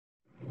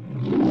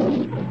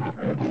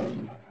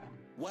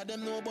What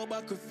them know about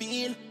back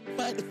feel?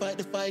 Fight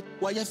the fight.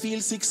 Why you feel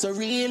sick so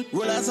real?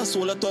 Roll as a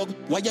solo talk.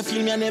 Why you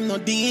feel me and them no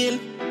deal?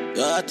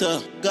 Got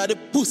the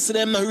pussy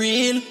them no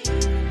real.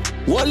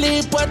 One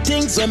heap of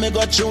things when me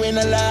got through in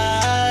a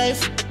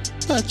life.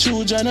 A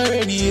true John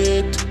already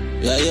yet.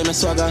 Yeah, me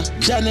Swagga,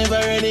 John never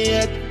ready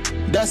yet.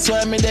 That's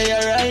why me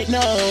there right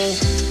now.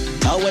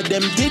 How what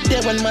them did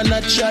there when man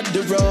not trod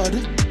the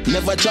road.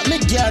 Never drop me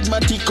guard, my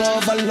tick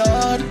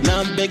overload.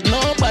 Now beg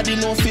nobody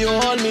no fi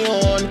hold me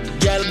on.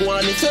 Girl go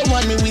on if you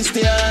want me, we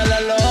stay all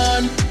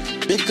alone.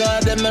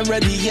 Because them not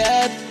ready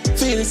yet.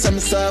 Feel some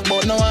stuff,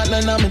 but no one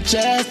on my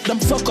chest. Them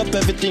fuck up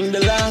everything the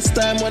last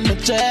time when me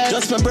check.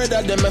 Just my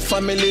brother, them my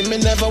family, me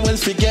never will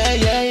forget,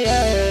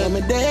 yeah. But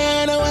me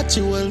there, I watch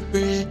you well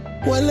pray.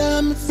 While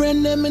I'm a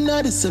friend, them in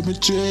the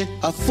cemetery.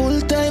 A full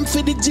time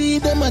for the G,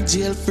 them a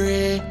jail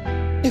free.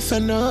 If I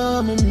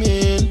know me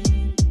mean.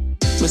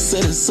 Me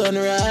say the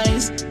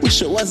sunrise,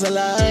 wish it was a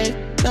lie,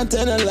 not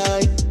tell a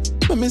lie.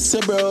 But me say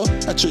bro,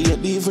 I true you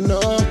even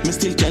know, me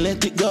still can't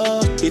let it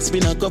go. It's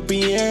been a couple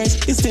years,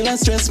 it still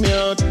has stressed me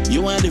out.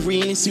 You are the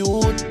realest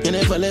youth, you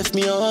never left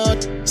me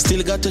out.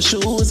 Still got the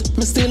shoes,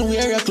 me still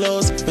wear your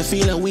clothes. Me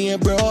feel a weird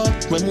bro,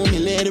 when mommy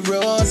lay the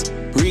rose.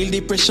 Real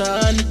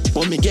depression,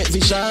 but me get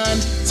vision,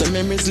 some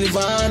memories live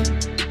on.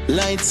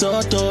 Lights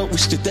auto,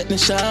 wish the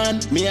technician.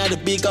 Me are the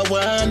bigger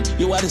one,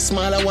 you are the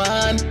smaller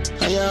one.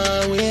 I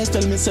always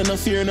tell me say no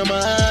fear no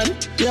man.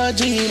 You're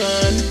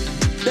G-man,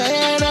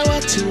 Diana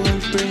what you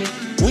want pray.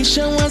 Wish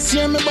I was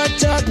see me but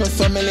talk my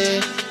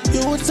family.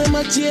 You would say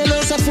my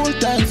jailers a full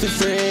time for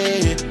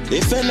free.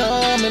 If you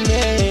know me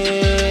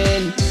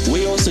man.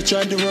 We also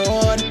tried the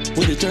road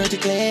with the 30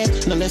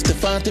 clip, now left the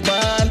 40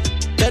 ball.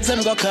 Feds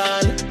them go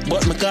call,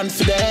 but me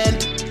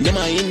confident. Them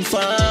a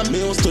inform, me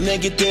used to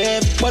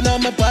negative, but now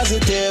me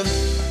positive.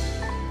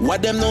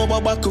 What them know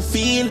about back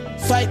feel?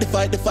 Fight the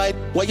fight.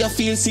 Why you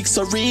feel sick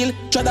so real?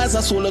 Try as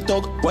a solo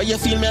talk. Why you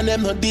feel me and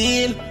them no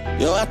deal?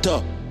 Yo,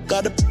 Atto,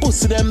 got the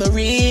pussy them no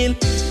real.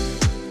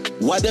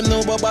 What them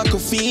know about back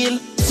feel?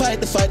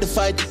 Fight the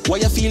fight. Why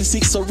you feel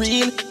sick so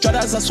real? Try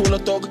as a solo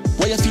talk.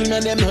 Why you feel me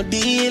and them no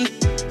deal?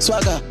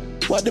 Swagga,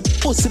 what the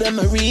pussy them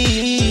no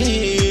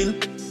real?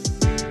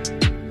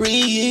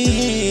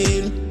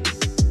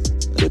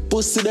 The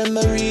pussy them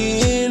a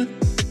real.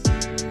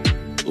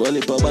 Well,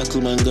 if a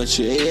buckle man got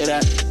you hear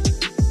that.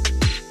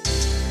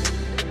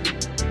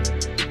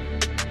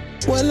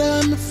 Well,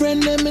 I'm a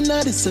friend them in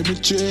the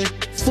cemetery.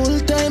 Full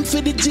time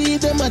for the G,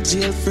 them a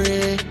jail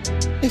free.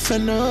 If I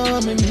know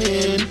me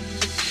mean.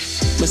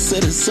 Me say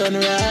the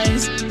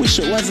sunrise, wish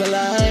it was a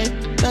lie,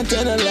 not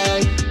tell a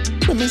lie.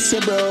 But me say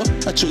bro,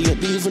 I true you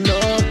even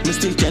know, me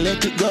still can't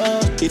let it go.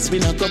 It's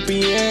been a couple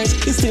years,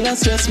 it still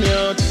has stressed me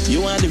out.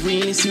 You are the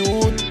realest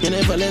youth, you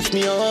never left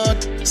me out.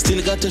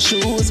 Still got the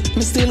shoes,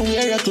 me still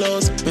wear your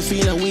clothes. Me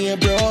feel a weird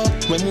bro,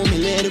 when mommy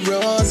lay the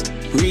rose.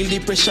 Real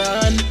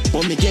depression,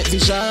 but me get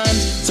vision,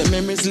 some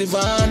memories live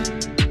on.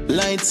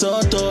 Lights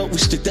auto,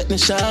 wish the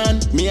technician.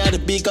 Me are the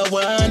bigger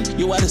one,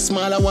 you are the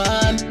smaller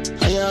one.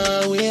 I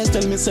always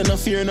tell me say no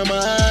fear no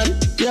man.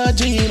 You're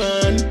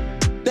G-man,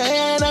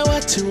 Diana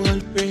what you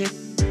all pray.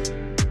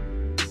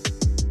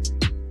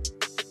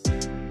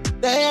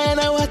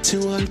 Diana what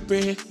you all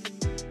pray.